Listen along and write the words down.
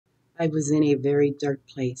I was in a very dark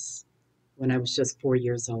place when I was just 4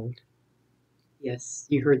 years old. Yes,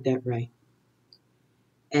 you heard that right.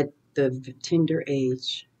 At the tender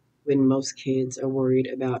age when most kids are worried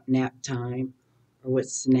about nap time or what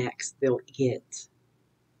snacks they'll get,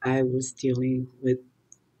 I was dealing with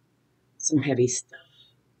some heavy stuff.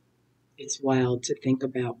 It's wild to think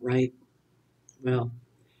about, right? Well,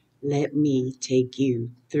 let me take you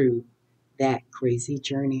through that crazy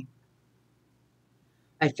journey.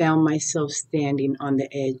 I found myself standing on the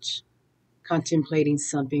edge, contemplating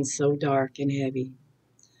something so dark and heavy.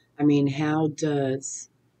 I mean, how does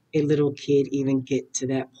a little kid even get to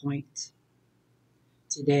that point?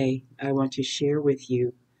 Today, I want to share with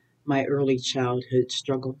you my early childhood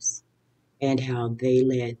struggles and how they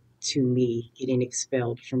led to me getting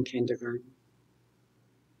expelled from kindergarten.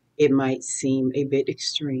 It might seem a bit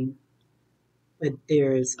extreme, but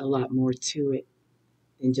there's a lot more to it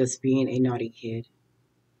than just being a naughty kid.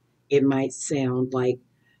 It might sound like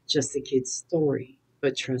just a kid's story,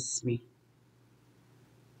 but trust me,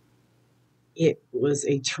 it was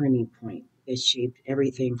a turning point that shaped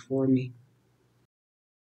everything for me.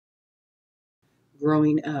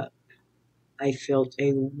 Growing up, I felt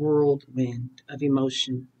a whirlwind of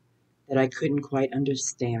emotion that I couldn't quite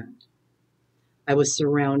understand. I was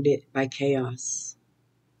surrounded by chaos,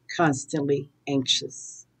 constantly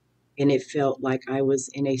anxious, and it felt like I was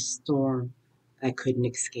in a storm I couldn't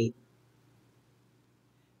escape.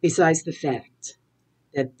 Besides the fact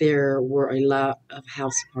that there were a lot of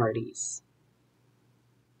house parties.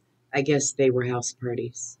 I guess they were house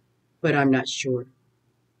parties, but I'm not sure.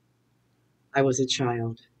 I was a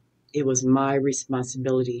child. It was my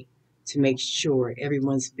responsibility to make sure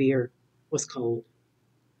everyone's beer was cold.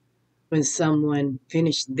 When someone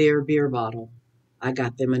finished their beer bottle, I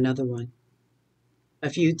got them another one. A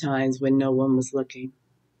few times when no one was looking,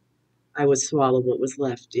 I would swallow what was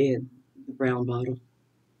left in the brown bottle.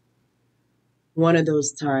 One of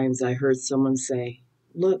those times I heard someone say,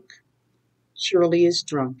 "Look, Shirley is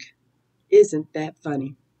drunk. Isn't that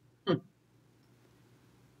funny?"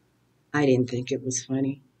 I didn't think it was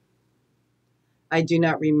funny. I do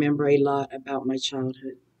not remember a lot about my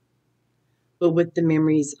childhood, but with the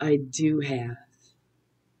memories I do have,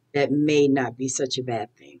 that may not be such a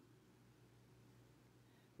bad thing.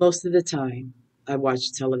 Most of the time, I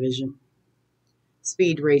watched television.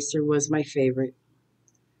 Speed Racer was my favorite.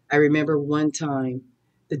 I remember one time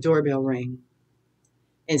the doorbell rang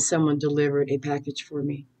and someone delivered a package for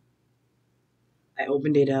me. I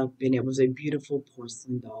opened it up and it was a beautiful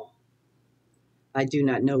porcelain doll. I do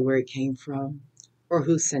not know where it came from or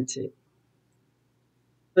who sent it,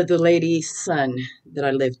 but the lady's son that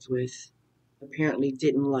I lived with apparently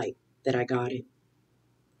didn't like that I got it.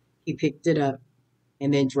 He picked it up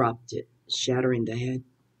and then dropped it, shattering the head.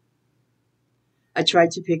 I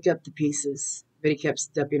tried to pick up the pieces, but he kept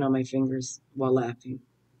stepping on my fingers while laughing.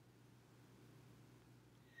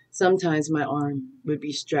 Sometimes my arm would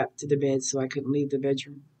be strapped to the bed so I couldn't leave the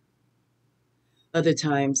bedroom. Other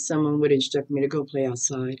times, someone would instruct me to go play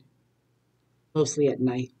outside, mostly at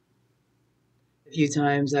night. A few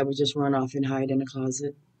times, I would just run off and hide in a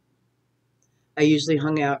closet. I usually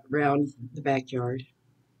hung out around the backyard.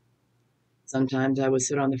 Sometimes I would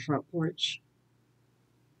sit on the front porch.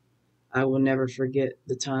 I will never forget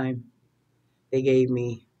the time they gave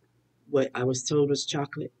me what I was told was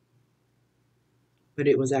chocolate, but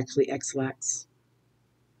it was actually X-Lax,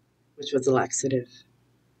 which was a laxative.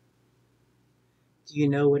 Do you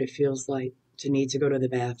know what it feels like to need to go to the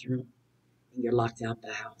bathroom and you're locked out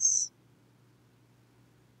the house?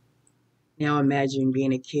 Now imagine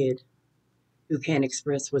being a kid who can't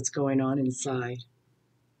express what's going on inside.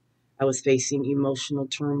 I was facing emotional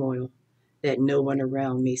turmoil that no one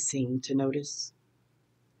around me seemed to notice.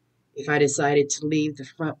 If I decided to leave the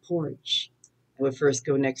front porch, I would first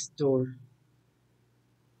go next door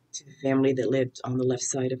to the family that lived on the left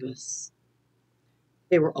side of us.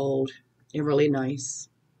 They were old and really nice.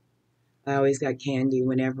 I always got candy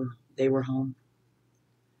whenever they were home.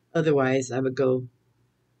 Otherwise, I would go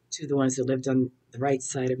to the ones that lived on the right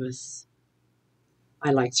side of us. I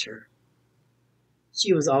liked her.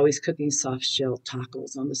 She was always cooking soft shell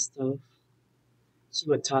tacos on the stove. She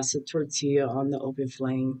would toss a tortilla on the open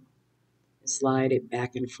flame and slide it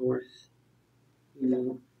back and forth,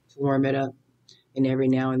 to warm it up. And every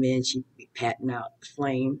now and then she'd be patting out the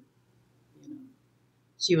flame. You know.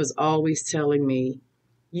 She was always telling me,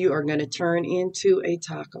 "You are going to turn into a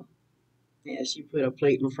taco." Yeah, she put a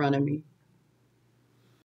plate in front of me.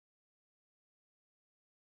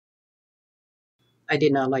 I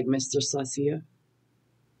did not like Mr. Sasia.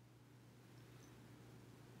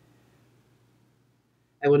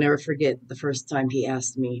 I will never forget the first time he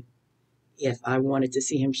asked me if I wanted to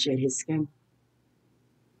see him shed his skin.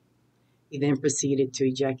 He then proceeded to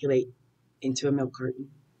ejaculate into a milk carton.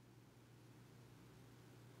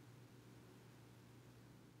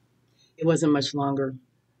 It wasn't much longer.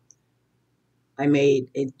 I made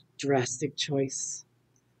a drastic choice,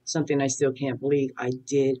 something I still can't believe I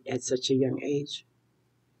did at such a young age.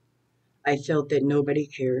 I felt that nobody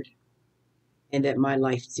cared and that my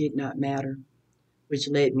life did not matter, which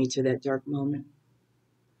led me to that dark moment.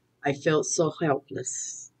 I felt so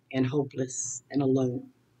helpless and hopeless and alone.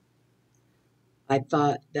 I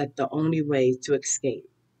thought that the only way to escape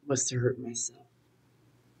was to hurt myself.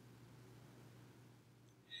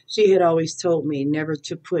 She had always told me never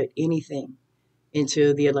to put anything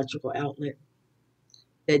into the electrical outlet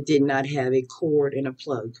that did not have a cord and a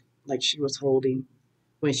plug, like she was holding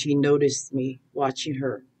when she noticed me watching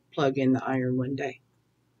her plug in the iron one day.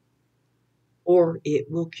 Or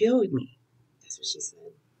it will kill me. That's what she said.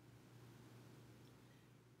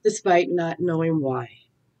 Despite not knowing why,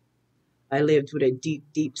 I lived with a deep,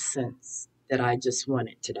 deep sense that I just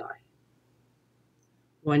wanted to die.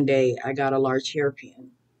 One day, I got a large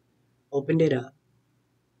hairpin, opened it up,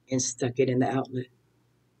 and stuck it in the outlet.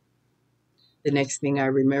 The next thing I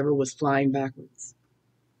remember was flying backwards.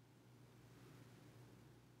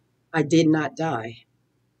 I did not die,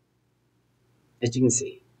 as you can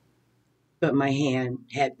see, but my hand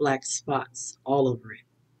had black spots all over it.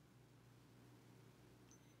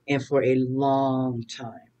 And for a long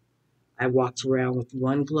time, I walked around with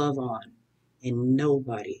one glove on, and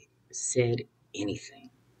nobody said anything.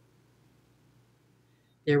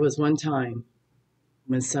 There was one time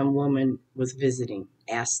when some woman was visiting,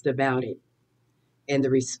 asked about it, and the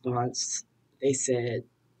response they said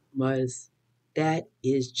was, "That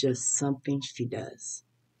is just something she does."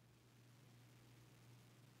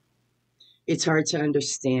 It's hard to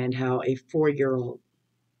understand how a 4-year-old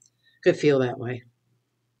could feel that way.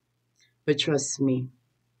 But trust me,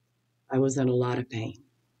 I was in a lot of pain.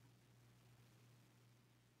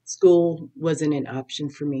 School wasn't an option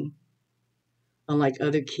for me, unlike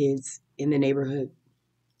other kids in the neighborhood.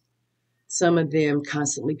 Some of them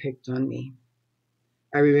constantly picked on me.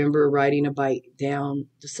 I remember riding a bike down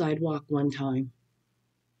the sidewalk one time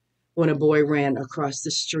when a boy ran across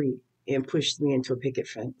the street and pushed me into a picket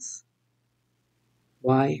fence.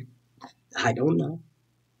 Why? I don't know.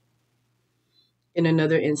 In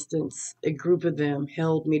another instance, a group of them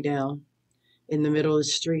held me down in the middle of the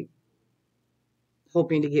street,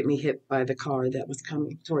 hoping to get me hit by the car that was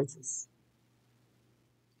coming towards us.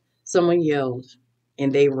 Someone yelled,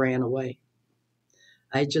 and they ran away.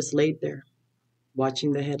 I just laid there,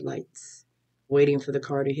 watching the headlights, waiting for the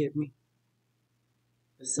car to hit me.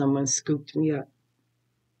 But someone scooped me up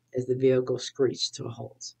as the vehicle screeched to a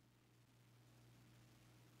halt.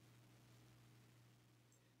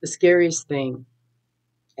 The scariest thing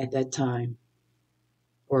at that time,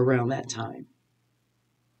 or around that time,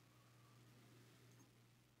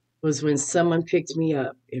 was when someone picked me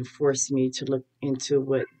up and forced me to look into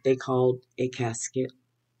what they called a casket.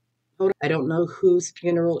 I don't know whose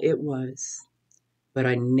funeral it was, but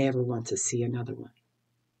I never want to see another one.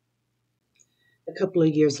 A couple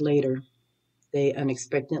of years later, they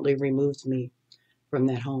unexpectedly removed me from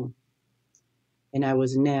that home, and I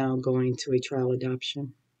was now going to a trial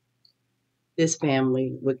adoption. This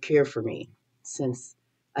family would care for me since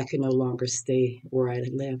I could no longer stay where I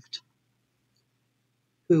lived.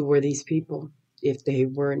 Who were these people if they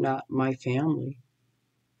were not my family?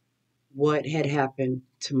 What had happened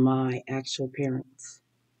to my actual parents?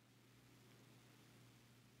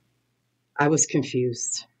 I was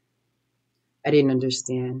confused. I didn't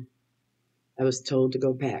understand. I was told to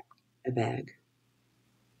go pack a bag.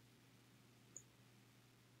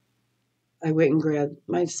 I went and grabbed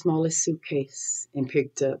my smallest suitcase and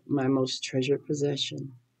picked up my most treasured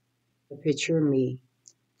possession, a picture of me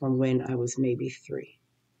from when I was maybe 3,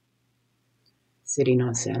 sitting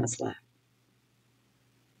on Santa's lap.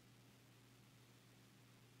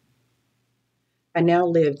 I now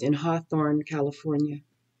lived in Hawthorne, California.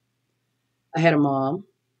 I had a mom,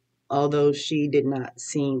 although she did not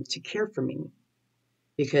seem to care for me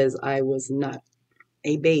because I was not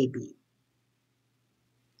a baby,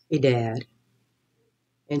 a dad,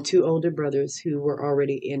 and 2 older brothers who were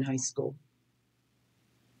already in high school.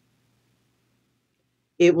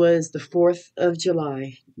 It was the 4th of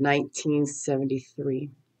July,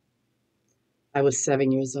 1973. I was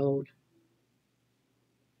 7 years old.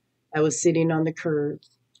 I was sitting on the curb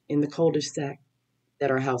in the cul-de-sac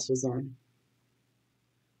that our house was on.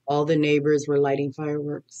 All the neighbors were lighting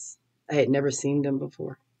fireworks. I had never seen them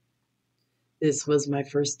before. This was my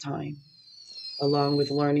first time, along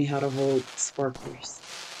with learning how to hold sparklers.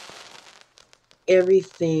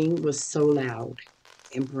 Everything was so loud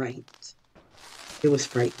and bright. It was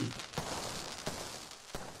frightening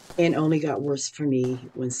and only got worse for me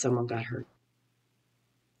when someone got hurt.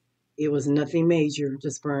 It was nothing major,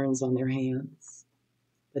 just burns on their hands,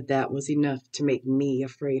 but that was enough to make me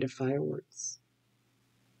afraid of fireworks.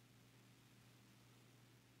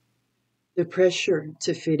 The pressure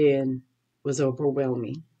to fit in was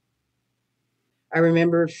overwhelming. I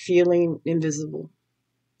remember feeling invisible,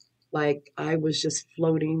 like I was just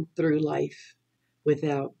floating through life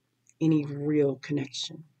without any real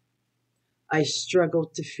connection. I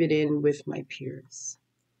struggled to fit in with my peers,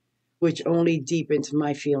 which only deepened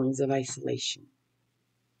my feelings of isolation.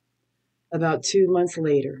 About 2 months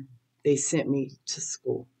later, they sent me to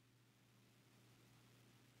school.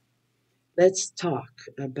 Let's talk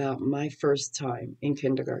about my first time in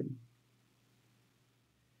kindergarten.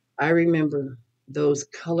 I remember those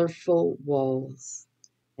colorful walls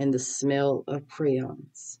and the smell of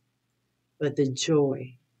crayons, but the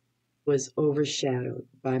joy was overshadowed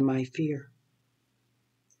by my fear.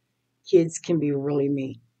 Kids can be really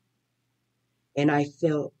mean, and I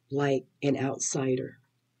felt like an outsider,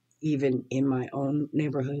 even in my own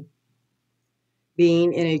neighborhood.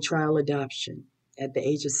 Being in a trial adoption at the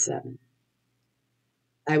age of 7,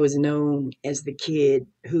 I was known as the kid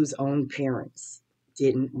whose own parents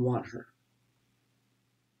didn't want her.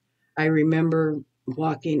 I remember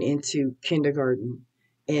walking into kindergarten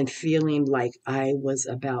and feeling like I was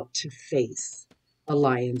about to face a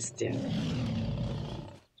lion's den.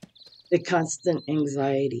 The constant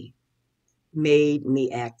anxiety made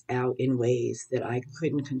me act out in ways that I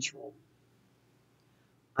couldn't control.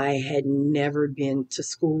 I had never been to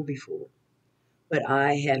school before, but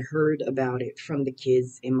I had heard about it from the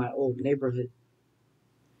kids in my old neighborhood.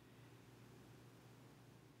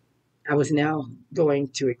 I was now going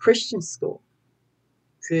to a Christian school.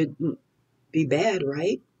 Couldn't be bad,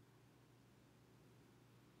 right?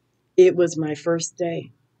 It was my first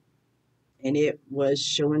day, and it was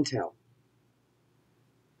show and tell.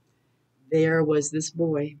 There was this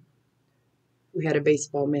boy who had a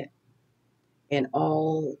baseball mitt, and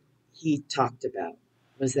all he talked about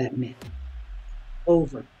was that mitt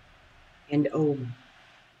over and over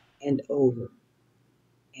and over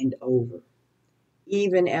and over.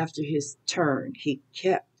 Even after his turn, he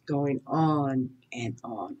kept going on and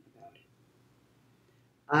on about it.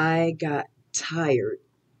 I got tired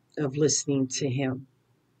of listening to him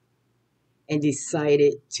and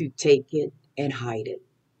decided to take it and hide it.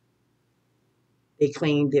 They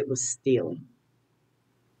claimed it was stealing.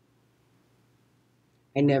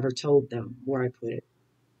 I never told them where I put it.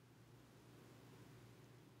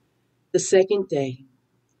 The second day,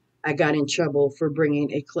 I got in trouble for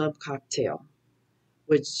bringing a club cocktail,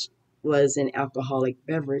 which was an alcoholic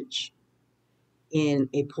beverage, in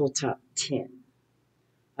a pull top tin.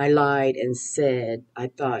 I lied and said I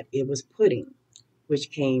thought it was pudding,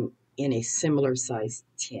 which came in a similar sized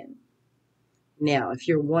tin. Now, if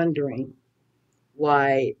you're wondering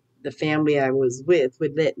why the family I was with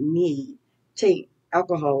would let me take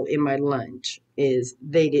alcohol in my lunch, is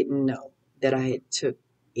they didn't know that I had took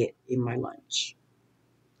it in my lunch.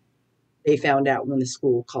 They found out when the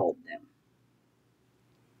school called them.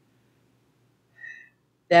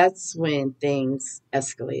 That's when things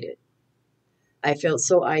escalated. I felt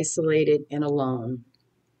so isolated and alone,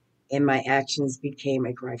 and my actions became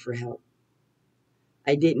a cry for help.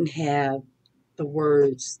 I didn't have the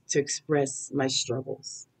words to express my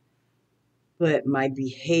struggles, but my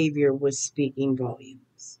behavior was speaking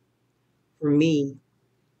volumes. For me,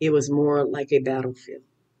 it was more like a battlefield.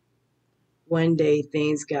 One day,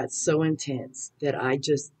 things got so intense that I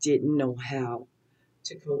just didn't know how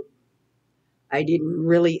to cope. I didn't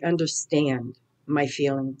really understand my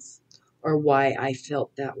feelings or why I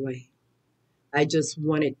felt that way. I just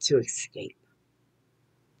wanted to escape.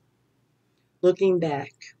 Looking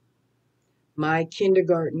back, my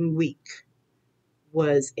kindergarten week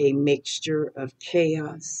was a mixture of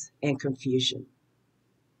chaos and confusion.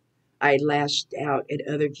 I lashed out at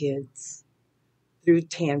other kids, threw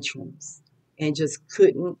tantrums, and just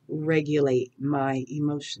couldn't regulate my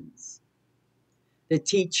emotions. The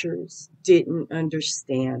teachers didn't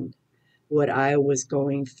understand what I was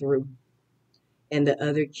going through, and the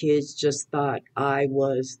other kids just thought I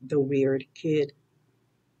was the weird kid.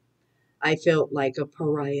 I felt like a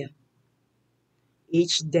pariah.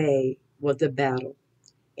 Each day was a battle,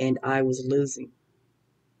 and I was losing.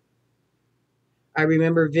 I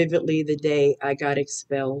remember vividly the day I got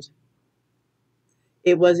expelled.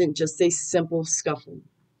 It wasn't just a simple scuffle,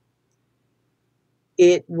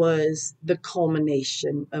 it was the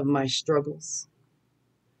culmination of my struggles.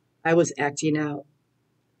 I was acting out,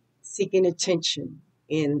 seeking attention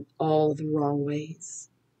in all the wrong ways.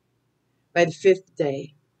 By the fifth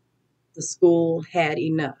day, the school had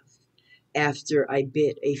enough after I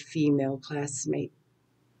bit a female classmate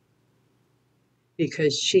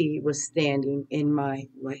because she was standing in my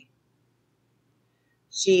way.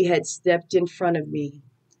 She had stepped in front of me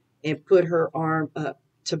and put her arm up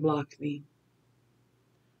to block me.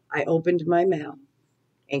 I opened my mouth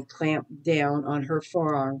and clamped down on her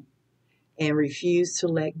forearm and refused to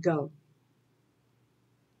let go.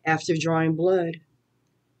 After drawing blood,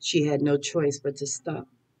 she had no choice but to stop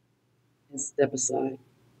and step aside.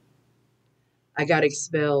 I got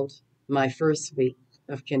expelled my first week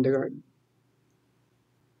of kindergarten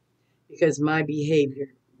because my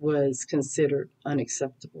behavior was considered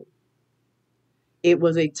unacceptable. It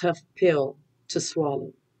was a tough pill to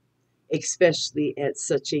swallow, especially at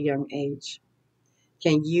such a young age.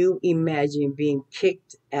 Can you imagine being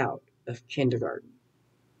kicked out of kindergarten?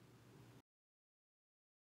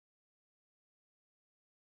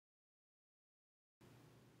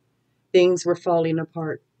 Things were falling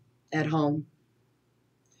apart at home.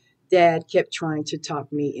 Dad kept trying to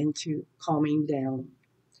talk me into calming down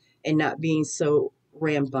and not being so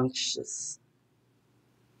rambunctious.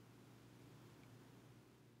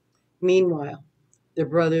 Meanwhile, the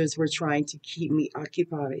brothers were trying to keep me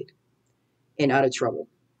occupied and out of trouble.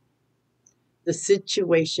 The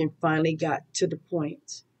situation finally got to the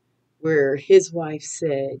point where his wife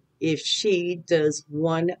said if she does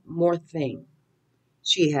one more thing,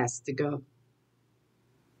 she has to go,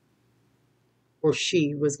 or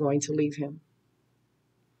she was going to leave him.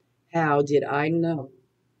 How did I know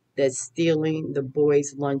that stealing the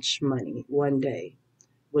boys' lunch money one day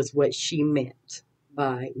was what she meant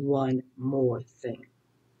by one more thing?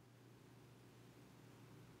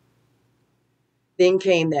 Then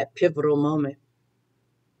came that pivotal moment.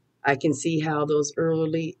 I can see how those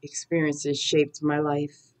early experiences shaped my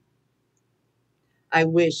life. I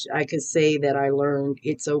wish I could say that I learned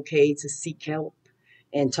it's okay to seek help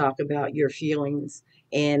and talk about your feelings,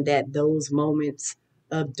 and that those moments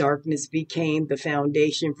of darkness became the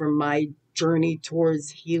foundation for my journey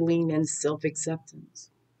towards healing and self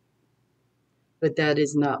acceptance. But that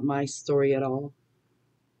is not my story at all.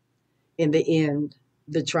 In the end,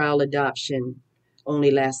 the trial adoption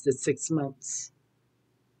only lasted 6 months.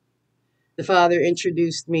 The father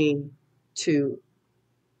introduced me to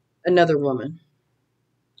another woman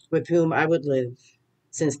with whom I would live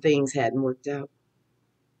since things hadn't worked out.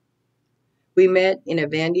 We met in a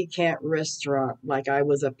Vandy Camp restaurant like I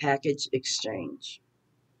was a package exchange.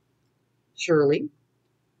 Shirley,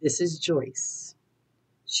 this is Joyce.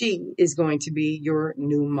 She is going to be your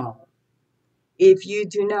new mom. If you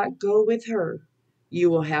do not go with her, you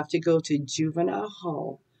will have to go to juvenile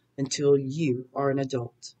hall until you are an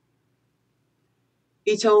adult.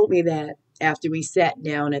 He told me that after we sat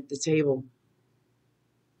down at the table.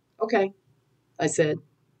 Okay, I said,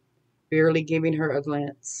 barely giving her a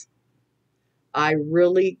glance. I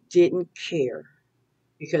really didn't care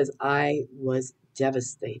because I was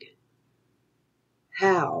devastated.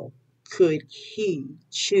 How could he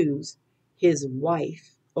choose his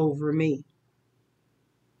wife over me?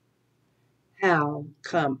 How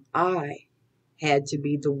come I had to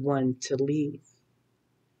be the one to leave?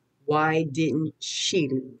 Why didn't she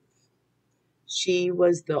leave? She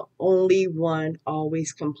was the only one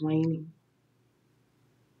always complaining.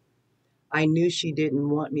 I knew she didn't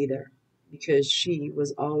want me there because she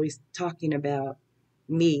was always talking about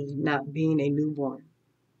me not being a newborn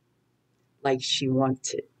like she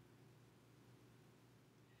wanted.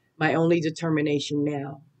 My only determination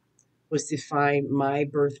now was to find my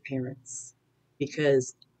birth parents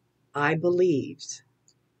because I believed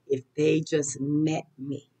if they just met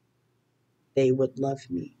me, they would love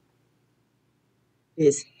me.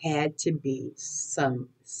 This had to be some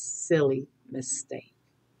silly mistake.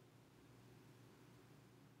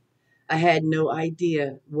 I had no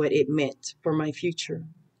idea what it meant for my future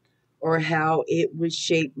or how it would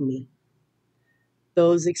shape me.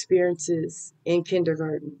 Those experiences in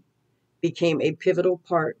kindergarten became a pivotal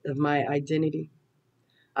part of my identity.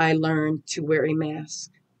 I learned to wear a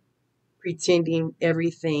mask, pretending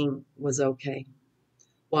everything was okay,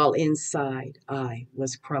 while inside I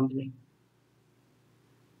was crumbling.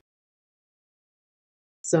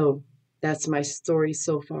 So that's my story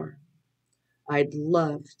so far. I'd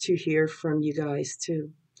love to hear from you guys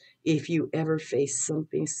too. If you ever face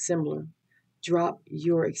something similar, drop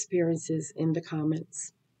your experiences in the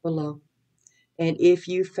comments below. And if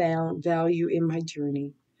you found value in my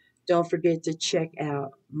journey, don't forget to check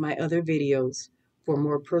out my other videos for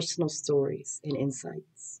more personal stories and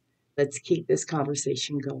insights. Let's keep this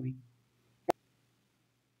conversation going.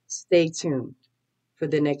 Stay tuned for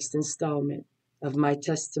the next installment of my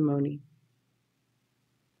testimony.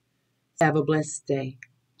 Have a blessed day.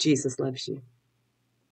 Jesus loves you.